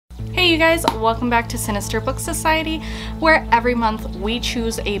Hey you guys, welcome back to Sinister Book Society, where every month we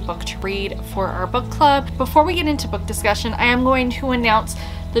choose a book to read for our book club. Before we get into book discussion, I am going to announce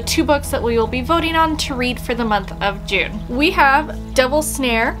the 2 books that we will be voting on to read for the month of June. We have Devil's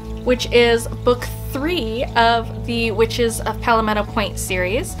Snare, which is book 3 of the Witches of Palmetto Point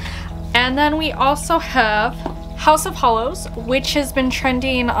series. And then we also have House of Hollows, which has been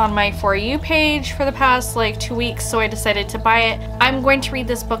trending on my For You page for the past like 2 weeks, so I decided to buy it. I'm going to read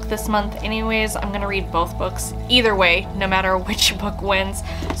this book this month anyways. I'm going to read both books either way, no matter which book wins.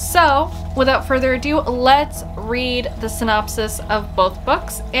 So without further ado, let's read the synopsis of both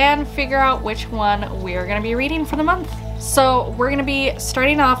books and figure out which one we're going to be reading for the month. So we're going to be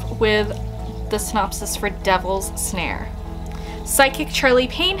starting off with the synopsis for Devil's Snare. Psychic Charlie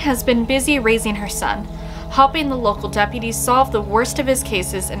Payne has been busy raising her son, helping the local deputies solve the worst of his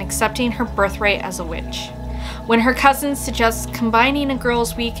cases and accepting her birthright as a witch. When her cousin suggests combining a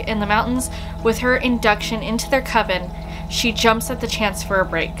girls' week in the mountains with her induction into their coven, she jumps at the chance for a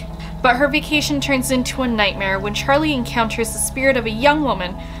break. But her vacation turns into a nightmare when Charlie encounters the spirit of a young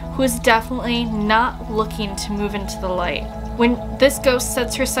woman who is definitely not looking to move into the light. When this ghost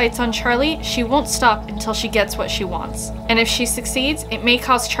sets her sights on Charlie, she won't stop until she gets what she wants. And if she succeeds, it may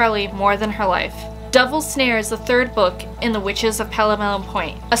cost Charlie more than her life. Devil's Snare is the 3rd book in The Witches of Palmetto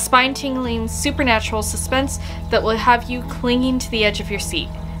Point, a spine-tingling supernatural suspense that will have you clinging to the edge of your seat.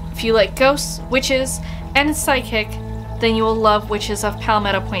 If you like ghosts, witches, and psychic, then you will love Witches of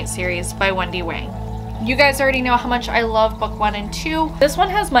Palmetto Point series by Wendy Wang. You guys already know how much I love book 1 and 2. This one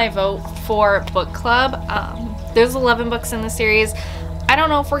has my vote for book club. There's 11 books in the series. I don't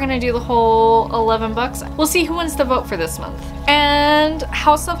know if we're gonna do the whole 11 books. We'll see who wins the vote for this month. And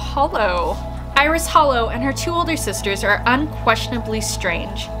House of Hollow. Iris Hollow and her 2 older sisters are unquestionably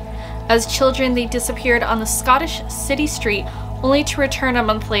strange. As children, they disappeared on the Scottish city street only to return a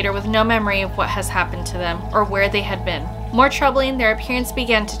month later with no memory of what has happened to them or where they had been. More troubling, their appearance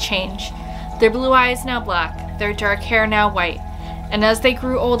began to change. Their blue eyes now black, their dark hair now white, and as they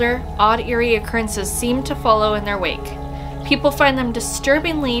grew older, odd eerie occurrences seemed to follow in their wake. People find them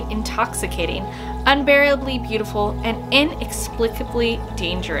disturbingly intoxicating, unbearably beautiful, and inexplicably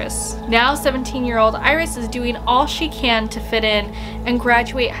dangerous. Now 17-year-old Iris is doing all she can to fit in and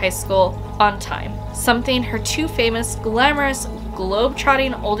graduate high school on time, something her 2 famous, glamorous,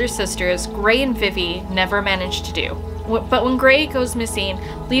 globe-trotting older sisters, Gray and Vivi, never managed to do. But when Gray goes missing,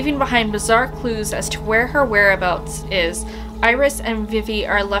 leaving behind bizarre clues as to where her whereabouts is, Iris and Vivi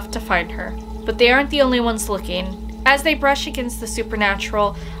are left to find her. But they aren't the only ones looking. As they brush against the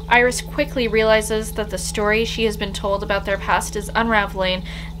supernatural, Iris quickly realizes that the story she has been told about their past is unraveling,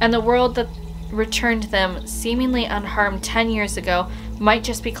 and the world that returned them seemingly unharmed 10 years ago might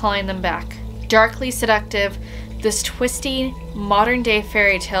just be calling them back. Darkly seductive, this twisty, modern-day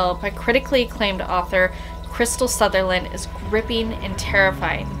fairy tale by critically acclaimed author Crystal Sutherland is gripping and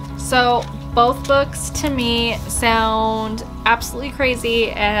terrifying. So both books to me sound absolutely crazy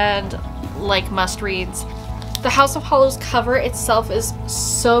and like must-reads. The House of Hollows cover itself is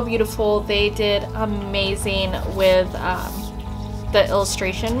so beautiful. They did amazing with the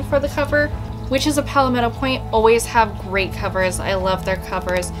illustration for the cover. Witches of Palmetto Point always have great covers. I love their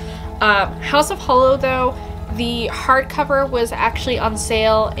covers. House of Hollow though, the hardcover was actually on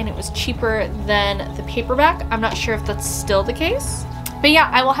sale and it was cheaper than the paperback. I'm not sure if that's still the case. But yeah,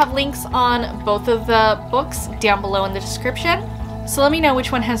 I will have links on both of the books down below in the description. So let me know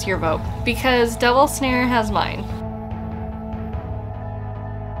which one has your vote, because Devil's Snare has mine.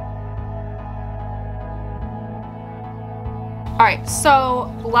 Alright,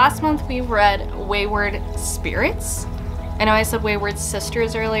 so last month we read Wayward Spirits. I know I said Wayward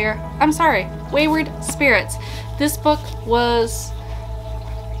Sisters earlier. I'm sorry, Wayward Spirits. This book was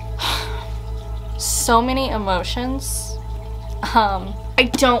so many emotions. I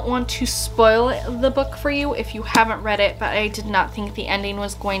don't want to spoil the book for you if you haven't read it, but I did not think the ending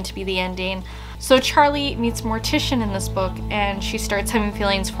was going to be the ending. So Charlie meets Mortician in this book, and she starts having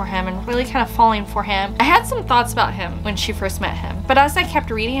feelings for him and really kind of falling for him. I had some thoughts about him when she first met him, but as I kept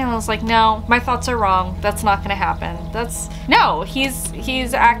reading, I was like, no, my thoughts are wrong. That's not gonna happen. No,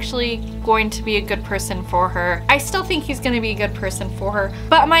 he's actually going to be a good person for her. I still think he's gonna be a good person for her,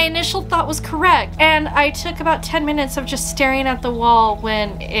 but my initial thought was correct, and I took about 10 minutes of just staring at the wall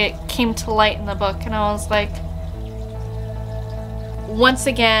when it came to light in the book, and I was like, once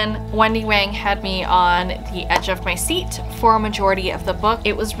again, Wendy Wang had me on the edge of my seat for a majority of the book.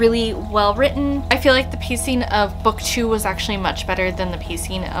 It was really well written. I feel like the pacing of book 2 was actually much better than the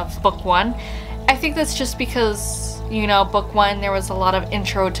pacing of book 1. I think that's just because You know, book one, there was a lot of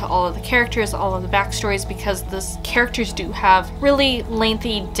intro to all of the characters, all of the backstories, because the characters do have really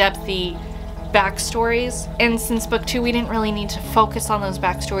lengthy, depthy backstories. And since book two, we didn't really need to focus on those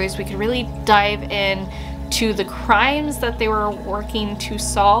backstories. We could really dive in to the crimes that they were working to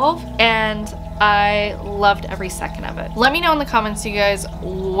solve, and I loved every second of it. Let me know in the comments, you guys,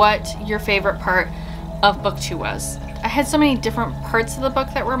 what your favorite part of book two was. I had so many different parts of the book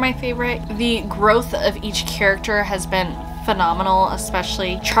that were my favorite. The growth of each character has been phenomenal,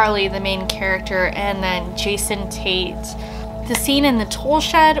 especially Charlie, the main character, and then Jason Tate. The scene in the tool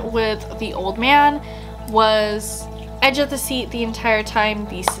shed with the old man was edge of the seat the entire time.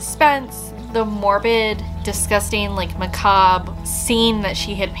 The suspense, the morbid, disgusting, like macabre scene that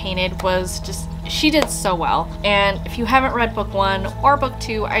she had painted was just, she did so well. And if you haven't read book one or book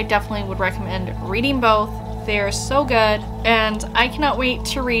two, I definitely would recommend reading both. They're so good, and I cannot wait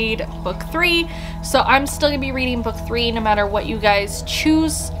to read book three. So I'm still gonna be reading book three no matter what you guys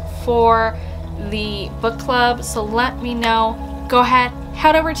choose for the book club. So let me know. Go ahead,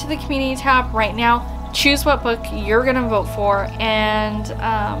 head over to the community tab right now, choose what book you're gonna vote for, and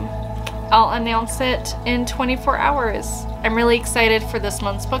I'll announce it in 24 hours. I'm really excited for this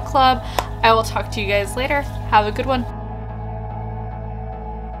month's book club. I will talk to you guys later. Have a good one.